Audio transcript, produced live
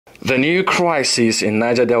The new crisis in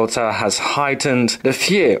Niger Delta has heightened the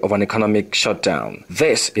fear of an economic shutdown.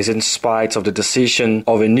 This is in spite of the decision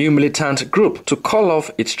of a new militant group to call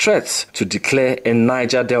off its threats to declare a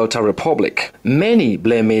Niger Delta Republic. Many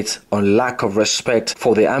blame it on lack of respect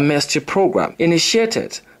for the amnesty program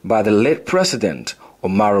initiated by the late President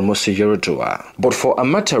Umaru Musa Yar'Adua. But for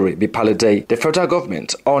Amatari Bipalide, the federal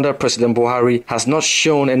government under President Buhari has not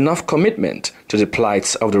shown enough commitment to the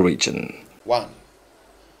plight of the region. One,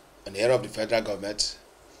 in the era of the federal government,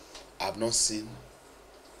 I have not seen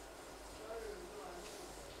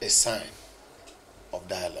a sign of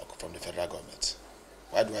dialogue from the federal government.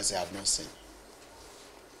 Why do I say I have not seen?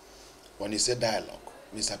 When you say dialogue,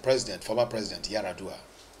 Mr. President, former President Yar'Adua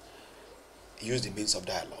used the means of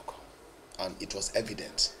dialogue, and it was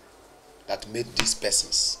evident that made these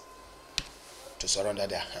persons to surrender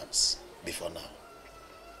their arms before now.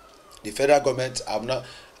 The federal government, I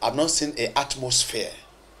have not seen an atmosphere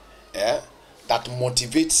that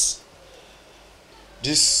motivates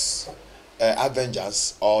these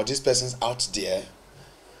avengers or these persons out there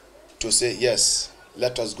to say, yes,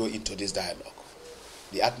 let us go into this dialogue.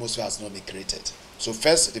 The atmosphere has not been created. So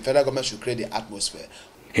first, the federal government should create the atmosphere.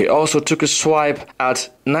 He also took a swipe at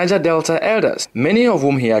Niger Delta elders, many of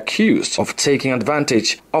whom he accused of taking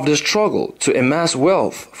advantage of the struggle to amass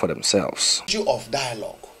wealth for themselves. The issue of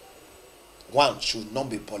dialogue, one, should not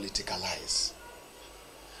be politicalized.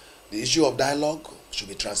 The issue of dialogue should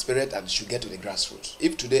be transparent and should get to the grassroots.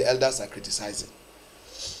 If today elders are criticizing,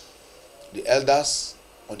 the elders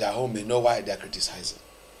on their own may know why they are criticizing.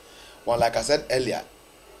 Well, like I said earlier,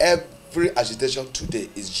 every agitation today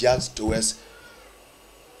is geared towards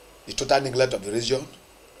the total neglect of the region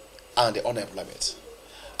and the unemployment.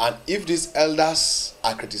 And if these elders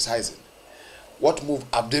are criticizing, what move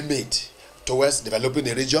have they made towards developing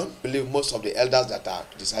the region? I believe most of the elders that are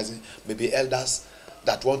criticizing may be elders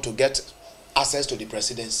that want to get access to the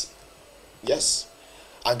presidency. Yes.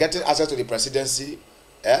 And getting access to the presidency,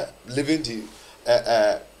 leaving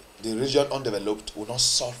the region undeveloped will not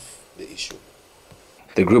solve the issue.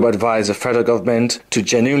 The group advised the federal government to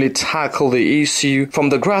genuinely tackle the issue from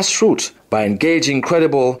the grassroots by engaging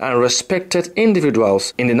credible and respected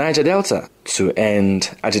individuals in the Niger Delta to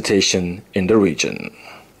end agitation in the region.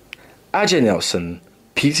 Ajay Nelson,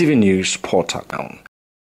 PTV News, Port Harcourt.